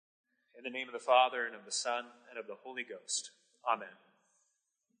In the name of the Father, and of the Son, and of the Holy Ghost. Amen.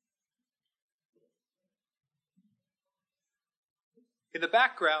 In the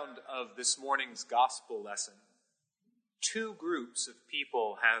background of this morning's gospel lesson, two groups of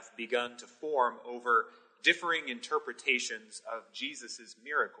people have begun to form over differing interpretations of Jesus'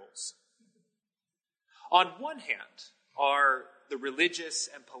 miracles. On one hand are the religious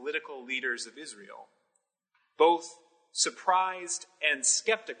and political leaders of Israel, both surprised and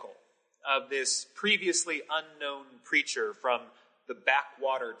skeptical of this previously unknown preacher from the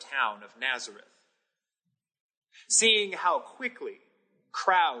backwater town of Nazareth. Seeing how quickly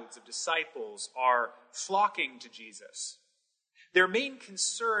crowds of disciples are flocking to Jesus, their main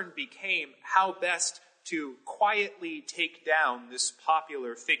concern became how best to quietly take down this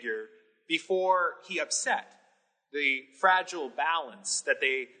popular figure before he upset the fragile balance that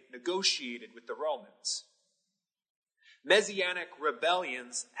they negotiated with the Romans. Messianic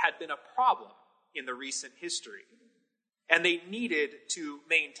rebellions had been a problem in the recent history, and they needed to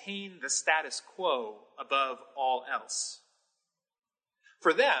maintain the status quo above all else.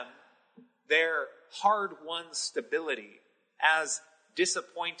 For them, their hard-won stability, as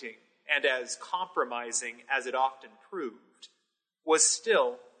disappointing and as compromising as it often proved, was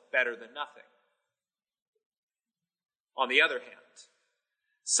still better than nothing. On the other hand,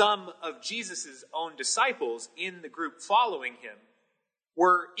 some of Jesus' own disciples in the group following him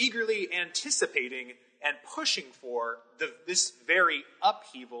were eagerly anticipating and pushing for this very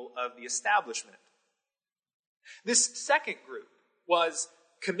upheaval of the establishment. This second group was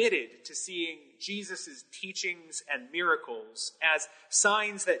committed to seeing Jesus' teachings and miracles as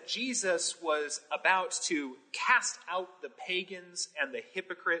signs that Jesus was about to cast out the pagans and the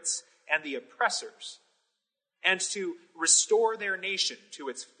hypocrites and the oppressors, and to restore their nation to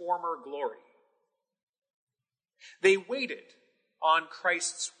its former glory. They waited on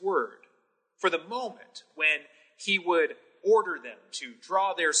Christ's word for the moment when he would order them to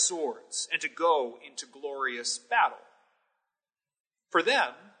draw their swords and to go into glorious battle. For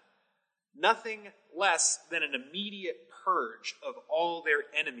them, nothing less than an immediate purge of all their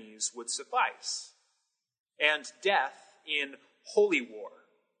enemies would suffice, and death in holy war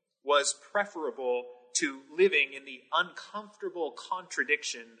was preferable to living in the uncomfortable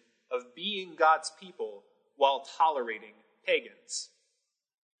contradiction of being God's people while tolerating pagans.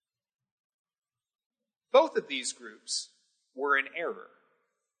 Both of these groups were in error.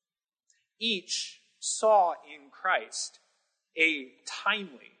 Each saw in Christ a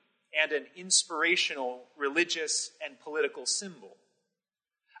timely and an inspirational religious and political symbol,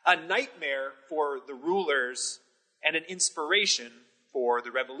 a nightmare for the rulers and an inspiration for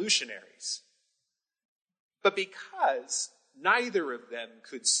the revolutionaries. But because neither of them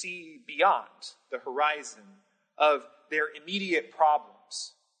could see beyond the horizon of their immediate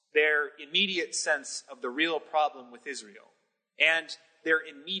problems, their immediate sense of the real problem with Israel, and their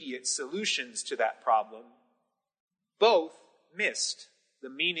immediate solutions to that problem, both missed the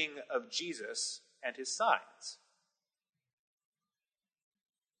meaning of Jesus and his signs.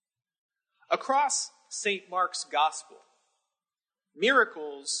 Across St. Mark's Gospel,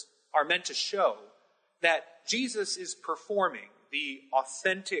 miracles are meant to show that Jesus is performing the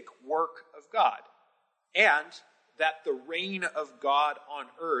authentic work of God, and that the reign of God on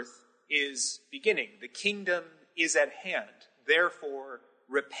earth is beginning. The kingdom is at hand. Therefore,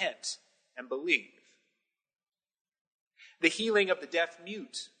 repent and believe. The healing of the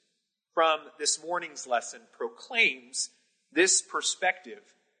deaf-mute from this morning's lesson proclaims this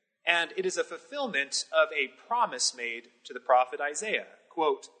perspective, and it is a fulfillment of a promise made to the prophet Isaiah.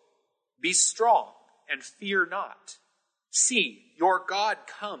 Quote, "Be strong and fear not. See, your God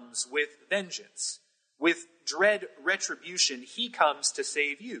comes with vengeance. With dread retribution, he comes to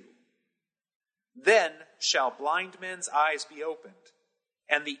save you. Then shall blind men's eyes be opened,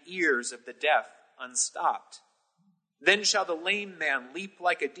 and the ears of the deaf unstopped. Then shall the lame man leap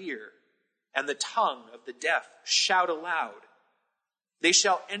like a deer, and the tongue of the deaf shout aloud. They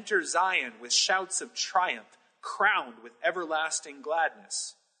shall enter Zion with shouts of triumph, crowned with everlasting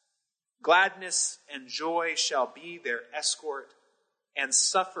gladness. Gladness and joy shall be their escort, and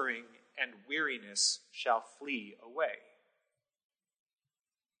suffering and weariness shall flee away."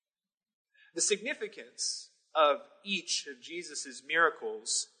 The significance of each of Jesus'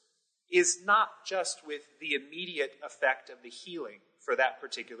 miracles is not just with the immediate effect of the healing for that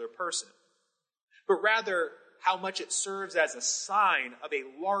particular person, but rather how much it serves as a sign of a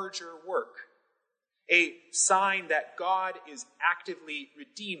larger work, a sign that God is actively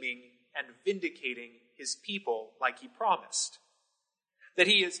redeeming and vindicating his people like he promised, that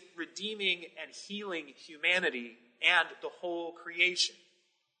he is redeeming and healing humanity and the whole creation,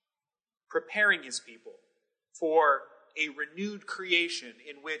 preparing his people for a renewed creation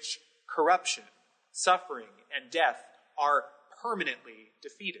in which corruption, suffering, and death are permanently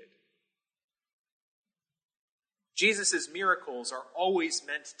defeated. Jesus' miracles are always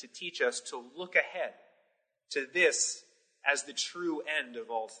meant to teach us to look ahead to this as the true end of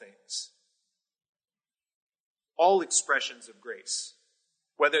all things. All expressions of grace,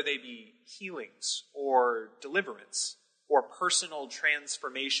 whether they be healings or deliverance or personal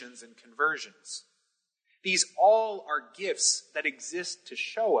transformations and conversions, these all are gifts that exist to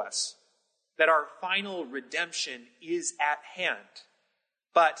show us that our final redemption is at hand,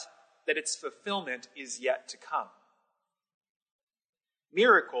 but that its fulfillment is yet to come.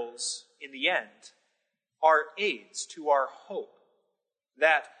 Miracles, in the end, are aids to our hope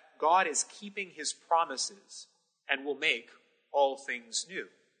that God is keeping his promises and will make all things new.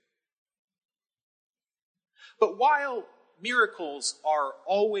 But while miracles are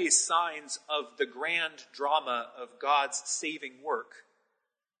always signs of the grand drama of God's saving work,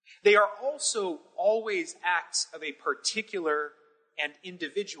 they are also always acts of a particular and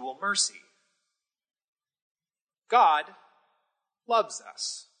individual mercy. God loves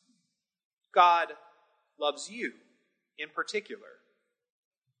us. God loves you in particular.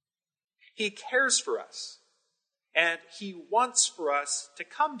 He cares for us, and he wants for us to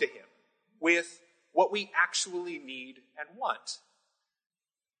come to him with what we actually need and want.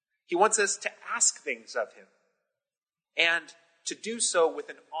 He wants us to ask things of him, and to do so with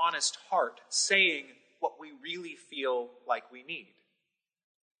an honest heart, saying what we really feel like we need.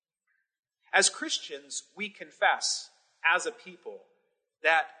 As Christians, we confess as a people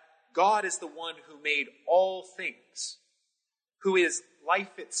that God is the one who made all things, who is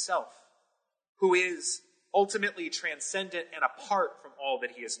life itself, who is ultimately transcendent and apart from all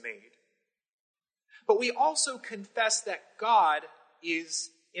that he has made. But we also confess that God is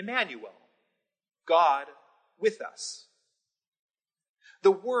Emmanuel, God with us.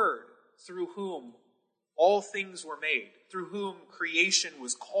 The Word through whom all things were made, through whom creation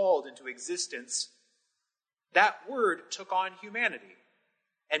was called into existence, that Word took on humanity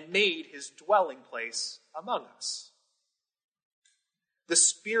and made his dwelling place among us. The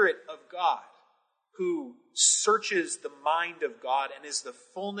Spirit of God, who searches the mind of God and is the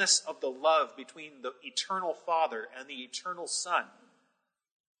fullness of the love between the eternal Father and the eternal Son,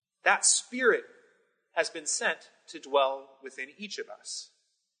 that Spirit has been sent to dwell within each of us.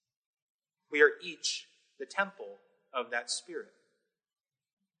 We are each the temple of that Spirit.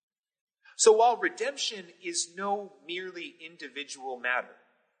 So while redemption is no merely individual matter,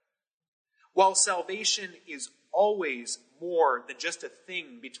 while salvation is always more than just a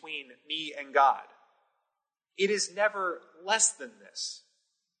thing between me and God, it is never less than this.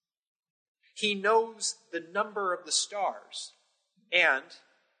 He knows the number of the stars, and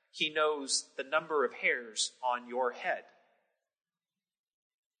he knows the number of hairs on your head.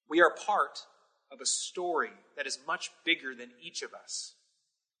 We are part of a story that is much bigger than each of us.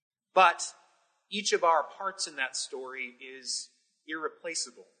 But each of our parts in that story is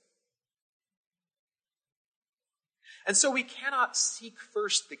irreplaceable. And so we cannot seek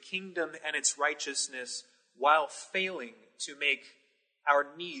first the kingdom and its righteousness while failing to make our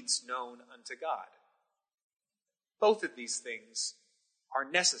needs known unto God. Both of these things are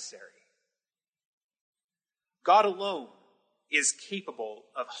necessary. God alone is capable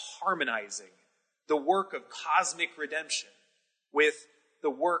of harmonizing the work of cosmic redemption with the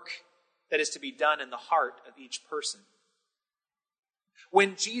work that is to be done in the heart of each person.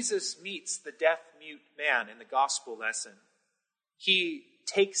 When Jesus meets the deaf-mute man in the gospel lesson, he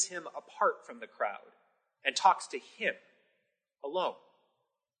takes him apart from the crowd and talks to him alone.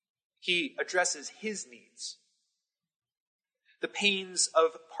 He addresses his needs. The pains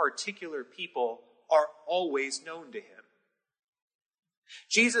of particular people are always known to him.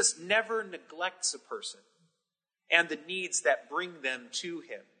 Jesus never neglects a person and the needs that bring them to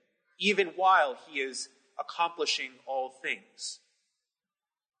him, even while he is accomplishing all things.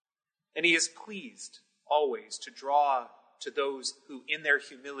 And he is pleased always to draw to those who in their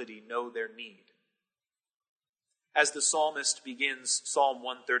humility know their need. As the psalmist begins Psalm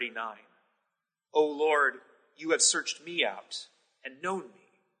 139, "O Lord, you have searched me out and known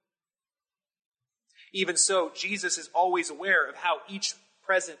me." Even so, Jesus is always aware of how each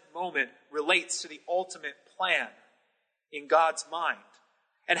present moment relates to the ultimate plan in God's mind,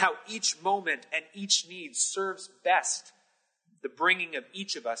 and how each moment and each need serves best the bringing of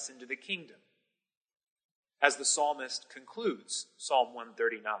each of us into the kingdom. As the psalmist concludes Psalm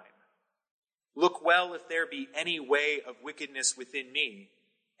 139, "Look well if there be any way of wickedness within me,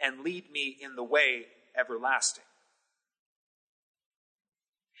 and lead me in the way everlasting."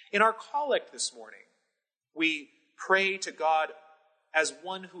 In our collect this morning, we pray to God as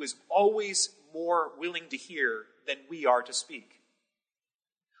one who is always more willing to hear than we are to speak,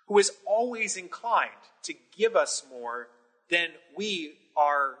 who is always inclined to give us more than we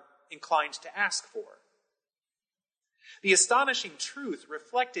are inclined to ask for. The astonishing truth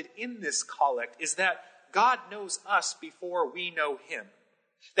reflected in this collect is that God knows us before we know him,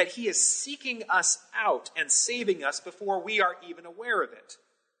 that he is seeking us out and saving us before we are even aware of it.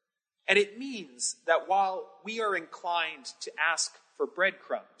 And it means that while we are inclined to ask for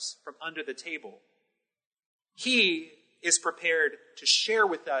breadcrumbs from under the table, he is prepared to share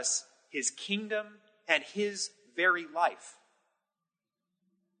with us his kingdom and his very life.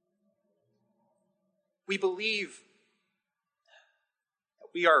 We believe that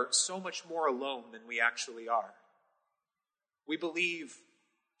we are so much more alone than we actually are. We believe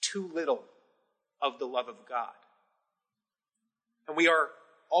too little of the love of God. And we are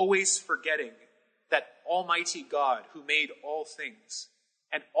always forgetting that Almighty God, who made all things,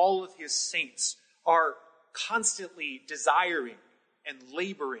 and all of his saints are constantly desiring and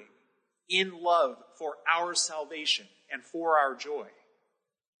laboring in love for our salvation and for our joy.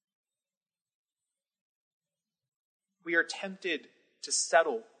 We are tempted to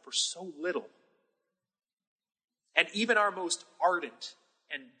settle for so little. And even our most ardent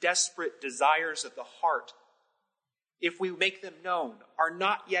and desperate desires of the heart, if we make them known, are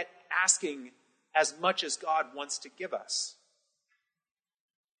not yet asking as much as God wants to give us.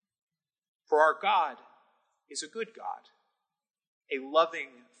 For our God is a good God, a loving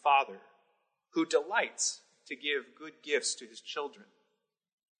Father who delights to give good gifts to his children.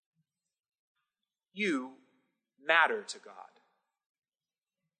 You matter to God.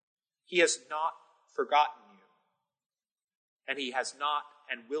 He has not forgotten you, and he has not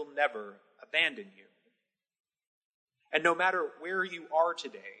and will never abandon you. And no matter where you are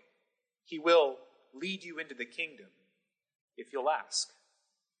today, he will lead you into the kingdom if you'll ask.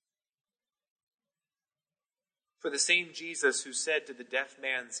 For the same Jesus who said to the deaf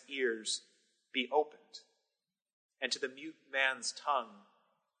man's ears, "Be opened," and to the mute man's tongue,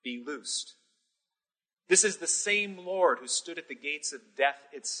 "Be loosed." This is the same Lord who stood at the gates of death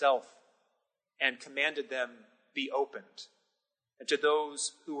itself and commanded them, "Be opened," and to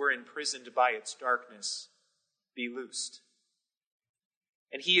those who were imprisoned by its darkness, "Be loosed."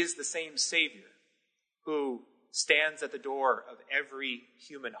 And he is the same Savior who stands at the door of every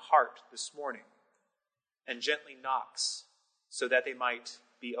human heart this morning and gently knocks so that they might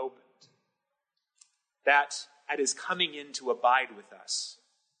be opened. That at his coming in to abide with us,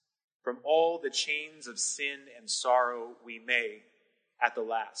 from all the chains of sin and sorrow we may, at the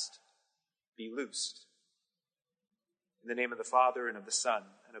last, be loosed. In the name of the Father, and of the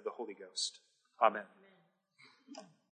Son, and of the Holy Ghost. Amen.